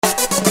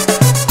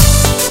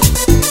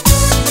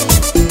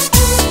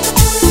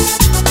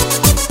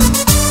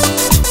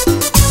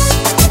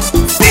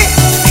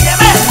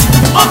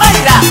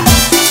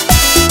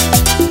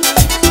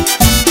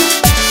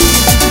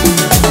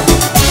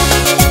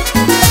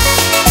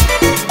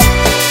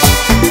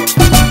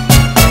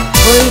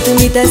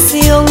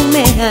invitación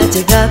me ha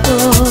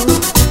llegado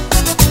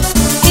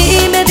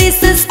y me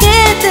dices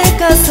que te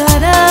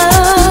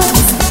casarás.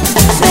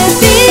 Me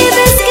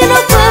pides que no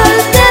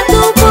falte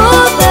tu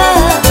boda.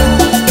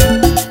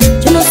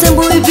 Yo no sé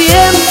muy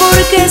bien por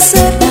qué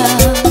será.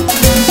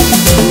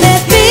 Me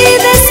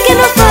pides que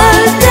no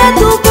falte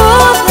tu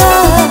boda.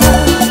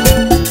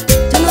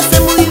 Yo no sé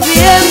muy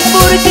bien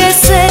por qué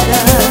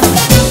será.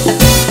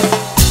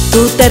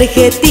 Tu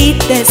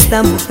tarjetita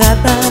está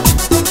mojada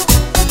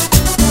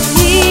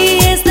y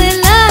es de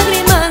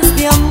lágrimas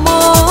de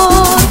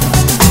amor.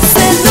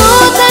 Se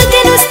nota que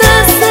no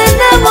estás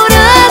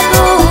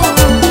enamorado.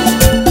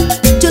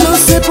 Yo no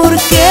sé por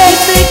qué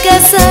te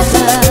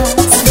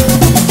casarás.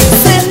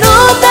 Se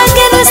nota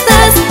que no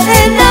estás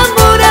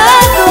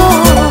enamorado.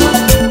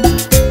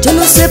 Yo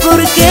no sé por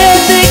qué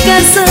te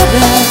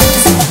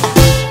casarás.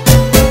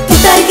 Tu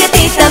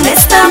tarjetita me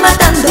está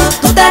matando.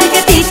 Tu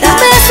tarjetita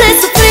me hace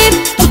sufrir.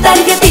 Tu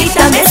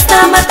tarjetita me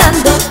está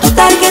matando. Tu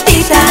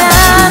tarjetita me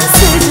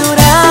hace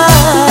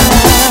llorar.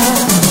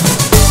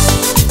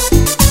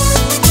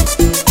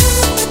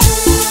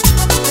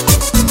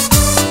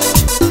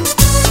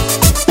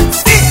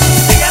 Sí,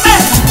 sígueme,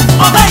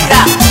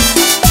 Omayra.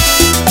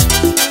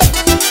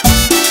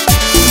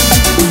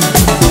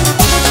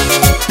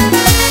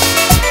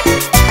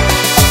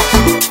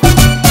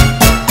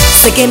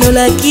 Sé que no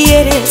la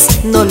quieres,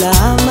 no la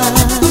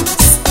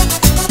amas,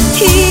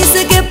 y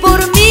sé que por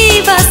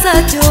mí vas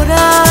a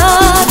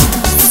llorar.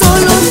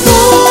 Solo tú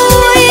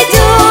y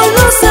yo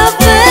lo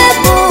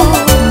sabemos,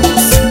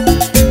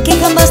 que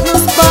jamás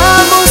nos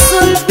vamos a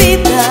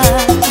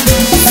olvidar.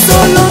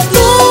 Solo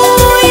tú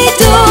y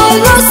yo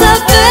lo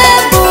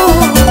sabemos,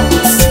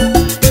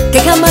 que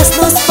jamás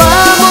nos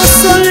vamos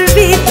a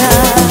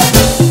olvidar.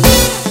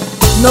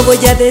 No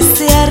voy a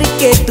desear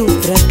que tú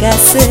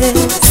fracases,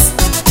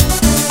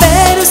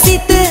 pero si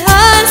te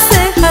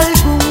hace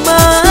algún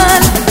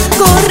mal,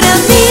 corre a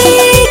mí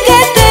que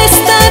te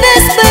están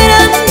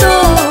esperando.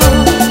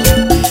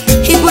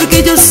 Y porque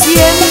yo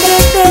siempre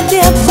te he de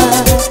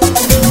amar.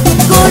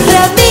 Corre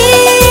a mí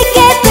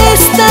que te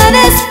están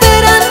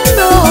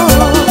esperando.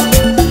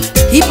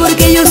 Y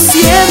porque yo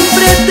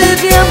siempre te he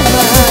de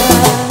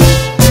amar.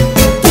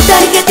 Tu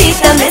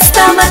tarjetita me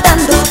está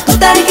matando. Tu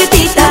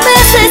tarjetita me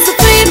hace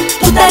sufrir.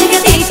 Tu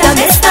tarjetita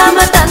me está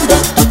matando.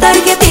 Tu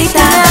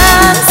tarjetita me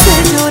hace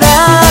llorar.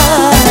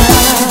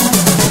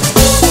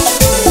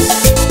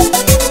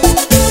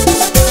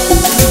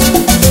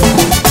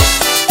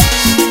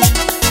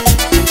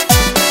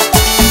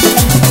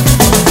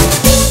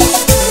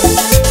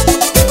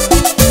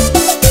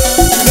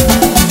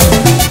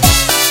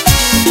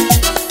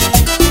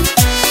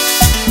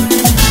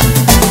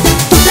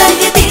 Tu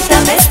tarjetita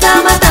me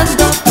está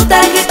matando. Tu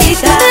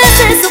tarjetita me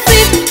hace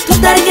sufrir. Tu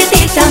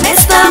tarjetita me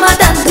está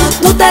matando.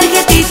 Tu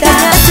tarjetita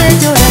me hace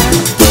llorar.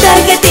 Tu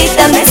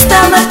tarjetita me está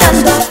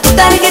matando. Tu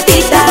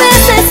tarjetita me